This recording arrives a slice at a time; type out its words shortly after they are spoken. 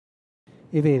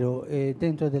È vero,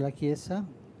 dentro della Chiesa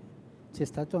c'è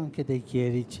stato anche dei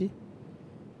chierici,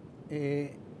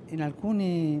 e in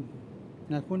alcune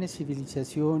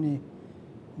civilizzazioni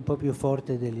un po' più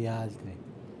forti degli altri.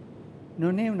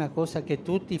 Non è una cosa che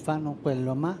tutti fanno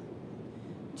quello, ma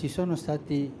ci sono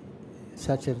stati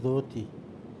sacerdoti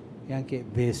e anche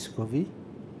vescovi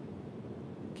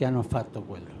che hanno fatto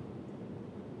quello.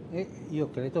 E io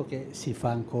credo che si fa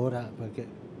ancora, perché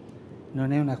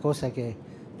non è una cosa che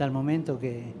dal momento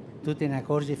che tu te ne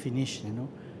accorgi finisce, no?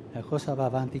 La cosa va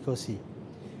avanti così.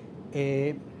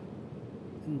 E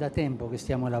da tempo che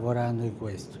stiamo lavorando in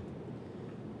questo.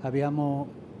 Abbiamo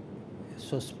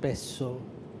sospeso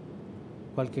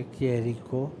qualche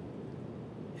chierico,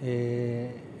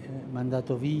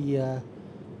 mandato via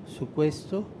su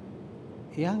questo,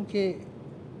 e anche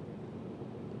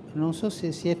non so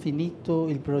se si è finito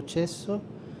il processo,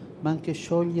 ma anche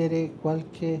sciogliere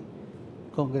qualche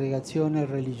congregazione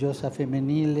religiosa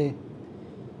femminile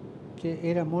che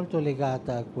era molto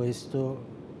legata a questo,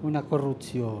 una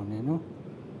corruzione, no?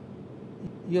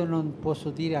 Io non posso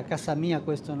dire a casa mia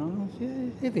questo, no,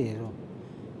 è vero.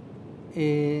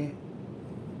 E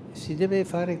si deve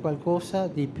fare qualcosa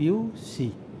di più?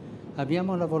 Sì.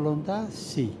 Abbiamo la volontà?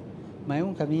 Sì. Ma è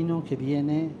un cammino che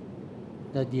viene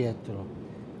da dietro.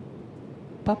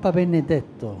 Papa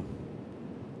Benedetto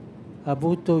ha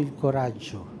avuto il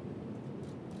coraggio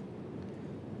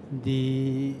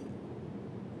di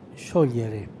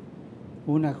sciogliere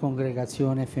una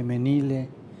congregazione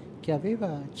femminile che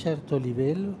aveva certo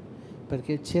livello,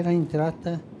 perché c'era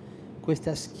entrata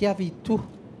questa schiavitù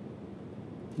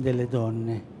delle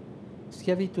donne,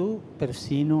 schiavitù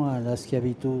persino alla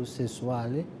schiavitù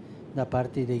sessuale da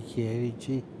parte dei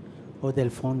chierici o del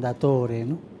fondatore,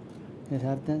 no?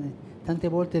 Tante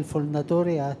volte il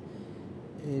fondatore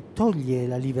toglie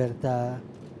la libertà,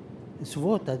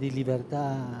 svuota di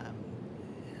libertà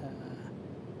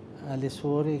alle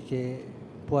suore che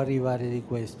può arrivare di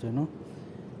questo, no?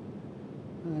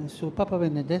 Su Papa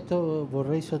Benedetto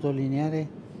vorrei sottolineare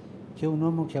che è un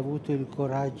uomo che ha avuto il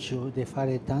coraggio di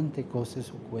fare tante cose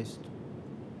su questo.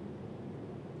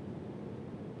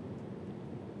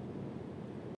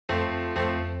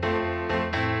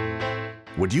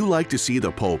 Would you like to see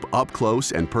the Pope up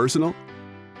close and personal?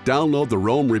 Download the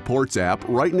Rome Reports app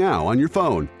right now on your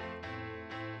phone.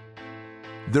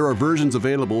 There are versions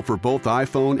available for both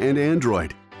iPhone and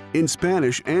Android, in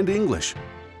Spanish and English.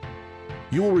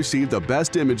 You will receive the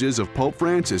best images of Pope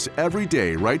Francis every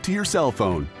day right to your cell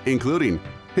phone, including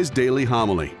his daily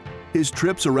homily, his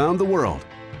trips around the world,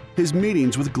 his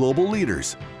meetings with global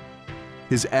leaders,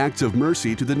 his acts of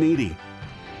mercy to the needy.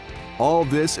 All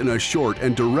this in a short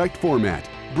and direct format,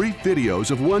 brief videos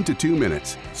of 1 to 2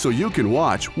 minutes, so you can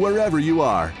watch wherever you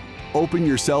are. Open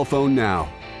your cell phone now,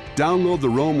 download the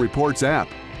Rome Reports app,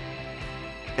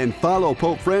 and follow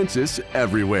Pope Francis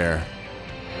everywhere.